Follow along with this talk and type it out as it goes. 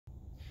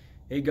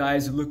Hey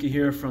guys, Luca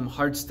here from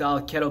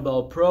Hardstyle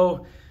Kettlebell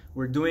Pro.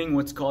 We're doing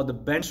what's called the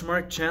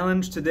Benchmark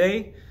Challenge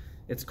today.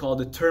 It's called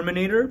the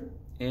Terminator,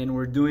 and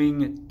we're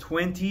doing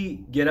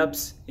 20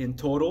 get-ups in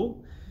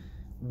total.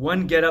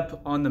 One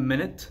get-up on the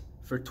minute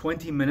for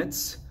 20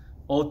 minutes,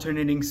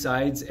 alternating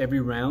sides every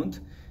round,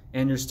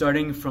 and you're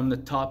starting from the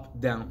top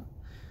down.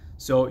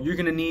 So you're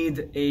gonna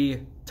need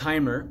a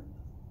timer.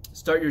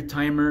 Start your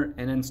timer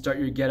and then start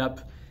your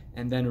get-up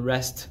and then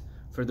rest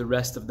for the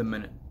rest of the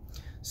minute.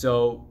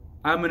 So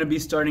I'm gonna be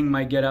starting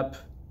my get up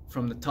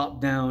from the top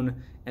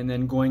down and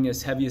then going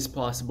as heavy as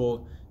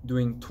possible,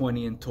 doing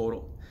 20 in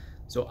total.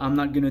 So I'm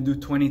not gonna do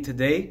 20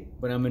 today,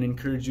 but I'm gonna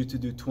encourage you to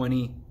do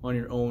 20 on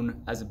your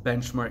own as a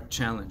benchmark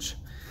challenge.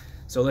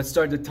 So let's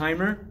start the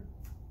timer.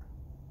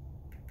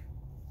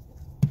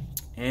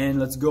 And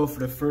let's go for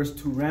the first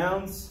 2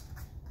 rounds.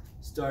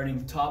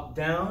 Starting top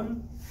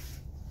down.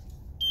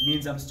 It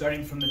means I'm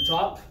starting from the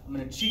top. I'm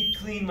gonna cheat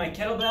clean my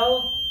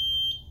kettlebell,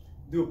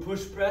 do a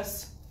push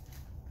press,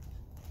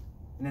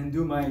 and then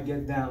do my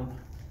get down.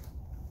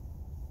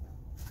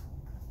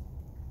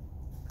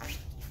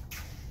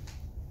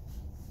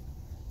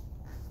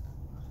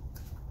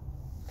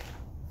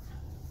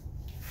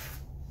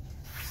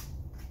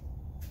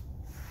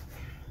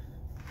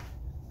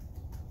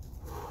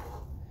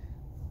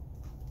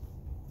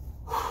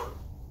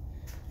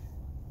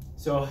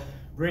 So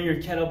bring your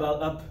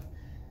kettlebell up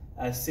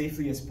as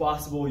safely as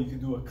possible. You can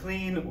do a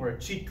clean or a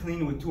cheat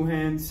clean with 2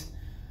 hands.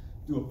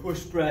 Do a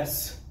push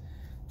press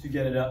to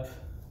get it up.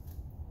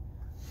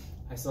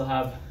 I still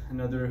have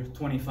another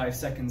 25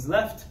 seconds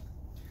left.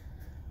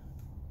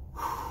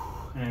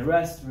 And I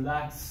rest,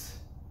 relax,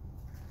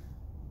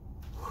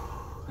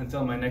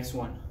 until my next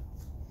one.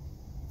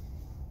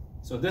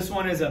 So this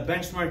one is a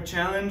benchmark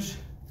challenge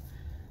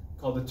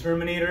called the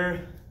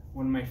Terminator,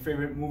 one of my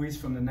favorite movies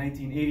from the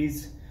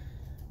 1980s,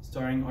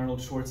 starring Arnold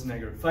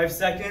Schwarzenegger. 5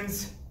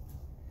 seconds,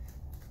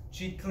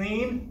 cheat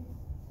clean,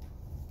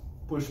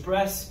 push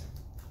press,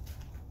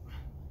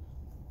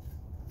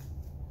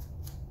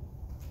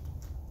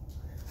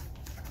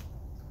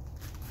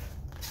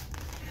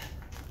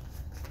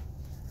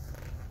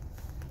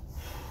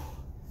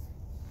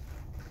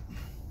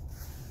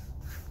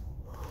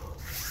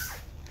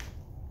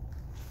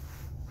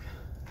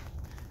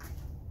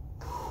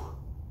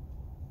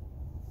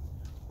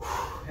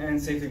 and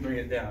safely bring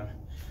it down.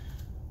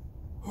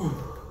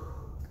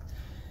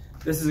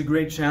 This is a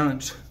great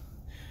challenge.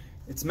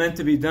 It's meant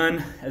to be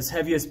done as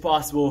heavy as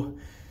possible,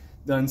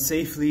 done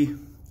safely,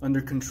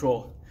 under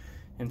control,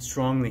 and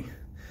strongly.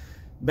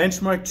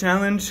 Benchmark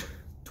challenge,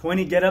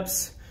 20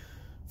 get-ups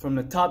from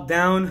the top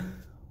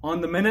down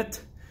on the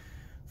minute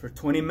for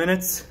 20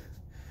 minutes,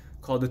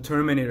 called the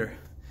Terminator.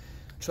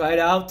 Try it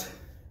out,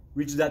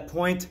 reach that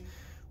point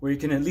where you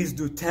can at least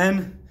do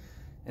 10,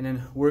 and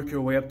then work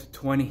your way up to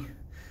 20.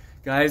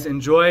 Guys,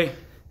 enjoy,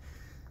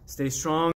 stay strong.